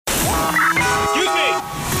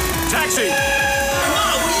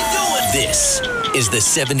This is the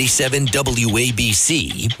 77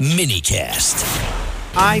 WABC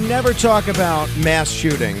minicast. I never talk about mass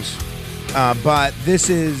shootings, but this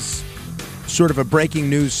is sort of a breaking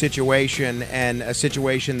news situation and a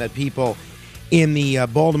situation that people in the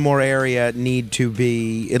Baltimore area need to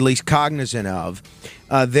be at least cognizant of.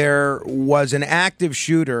 There was an active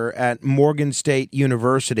shooter at Morgan State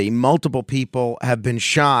University. Multiple people have been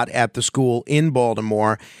shot at the school in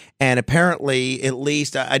Baltimore. And apparently, at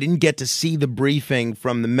least, I didn't get to see the briefing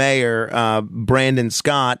from the mayor, Brandon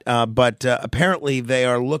Scott, but apparently they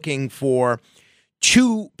are looking for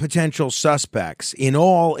 2 potential suspects. In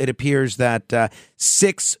all, it appears that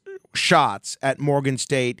 6 shots at Morgan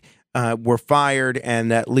State were fired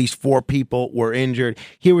and at least 4 people were injured.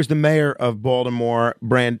 Here was the mayor of Baltimore,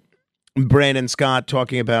 Brandon Scott,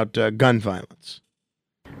 talking about gun violence.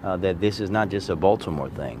 That this is not just a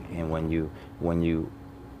Baltimore thing. And when you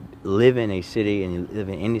live in a city and you live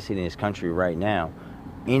in any city in this country right now,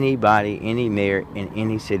 anybody, any mayor in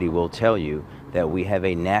any city will tell you that we have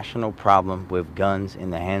a national problem with guns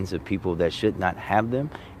in the hands of people that should not have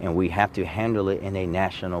them, and we have to handle it in a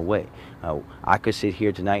national way. I could sit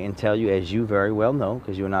here tonight and tell you, as you very well know,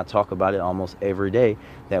 because you and I talk about it almost every day,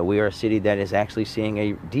 that we are a city that is actually seeing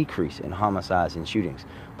a decrease in homicides and shootings.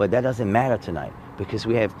 But that doesn't matter tonight, because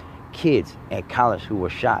we have kids at college who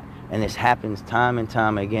were shot, and this happens time and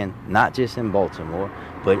time again, not just in Baltimore,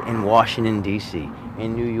 but in Washington, D.C.,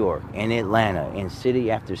 in New York, in Atlanta, in city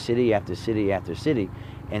after city after city after city,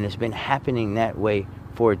 and it's been happening that way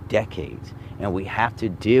for decades. And we have to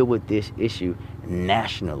deal with this issue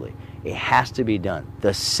nationally. It has to be done.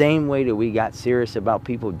 The same way that we got serious about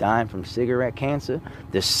people dying from cigarette cancer,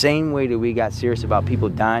 the same way that we got serious about people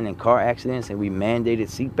dying in car accidents and we mandated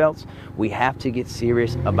seatbelts, we have to get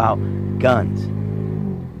serious about guns.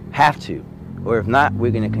 Have to. Or if not,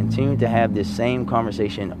 we're going to continue to have this same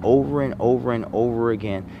conversation over and over and over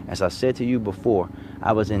again. As I said to you before,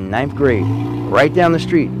 I was in 9th grade, right down the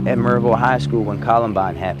street at Maryville High School when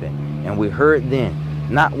Columbine happened. And we heard then,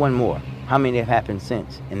 not one more. How many have happened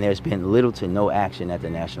since? And there's been little to no action at the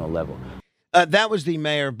national level. That was the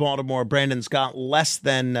mayor of Baltimore, Brandon Scott, less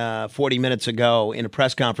than 40 minutes ago in a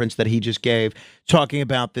press conference that he just gave, talking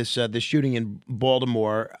about this shooting in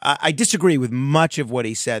Baltimore. I disagree with much of what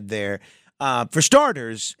he said there. For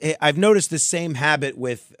starters, I've noticed the same habit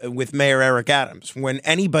with Mayor Eric Adams. When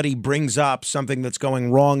anybody brings up something that's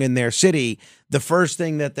going wrong in their city, the first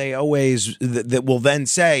thing that they always that will then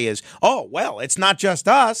say is, "Oh, well, it's not just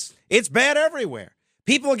us; it's bad everywhere.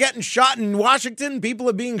 People are getting shot in Washington. People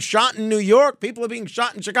are being shot in New York. People are being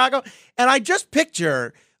shot in Chicago." And I just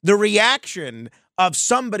picture the reaction of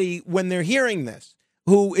somebody when they're hearing this,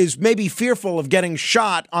 who is maybe fearful of getting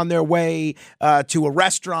shot on their way to a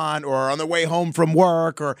restaurant or on their way home from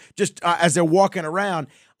work or just as they're walking around,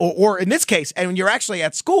 or in this case, and when you're actually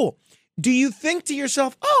at school. Do you think to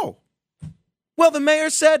yourself, oh, well, the mayor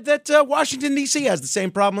said that Washington, D.C. has the same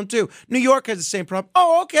problem too. New York has the same problem.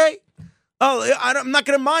 Oh, okay. Oh, I'm not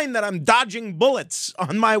going to mind that I'm dodging bullets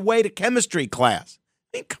on my way to chemistry class.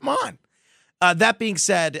 I mean, come on. That being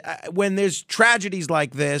said, when there's tragedies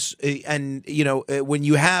like this and, when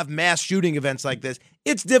you have mass shooting events like this,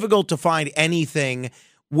 it's difficult to find anything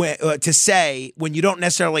to say when you don't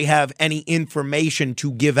necessarily have any information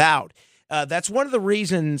to give out. That's one of the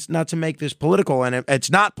reasons, not to make this political, and it's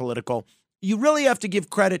not political, you really have to give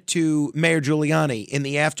credit to Mayor Giuliani in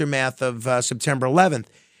the aftermath of September 11th,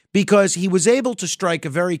 because he was able to strike a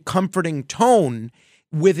very comforting tone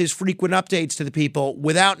with his frequent updates to the people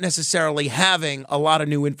without necessarily having a lot of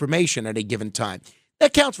new information at a given time.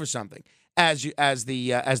 That counts for something as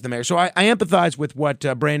the mayor. So I empathize with what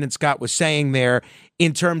Brandon Scott was saying there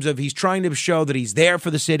in terms of he's trying to show that he's there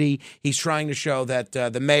for the city. He's trying to show that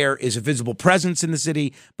the mayor is a visible presence in the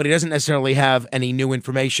city, but he doesn't necessarily have any new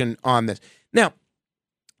information on this. Now,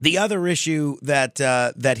 the other issue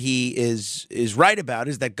that he is right about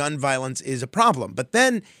is that gun violence is a problem. But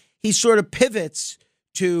then he sort of pivots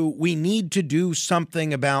to, we need to do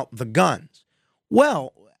something about the guns.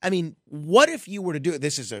 Well, I mean, what if you were to do it?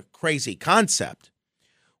 This is a crazy concept.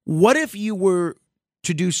 What if you were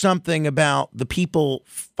to do something about the people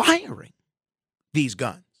firing these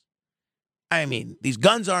guns? I mean, these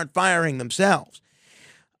guns aren't firing themselves.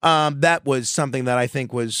 That was something that I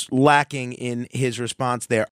think was lacking in his response there.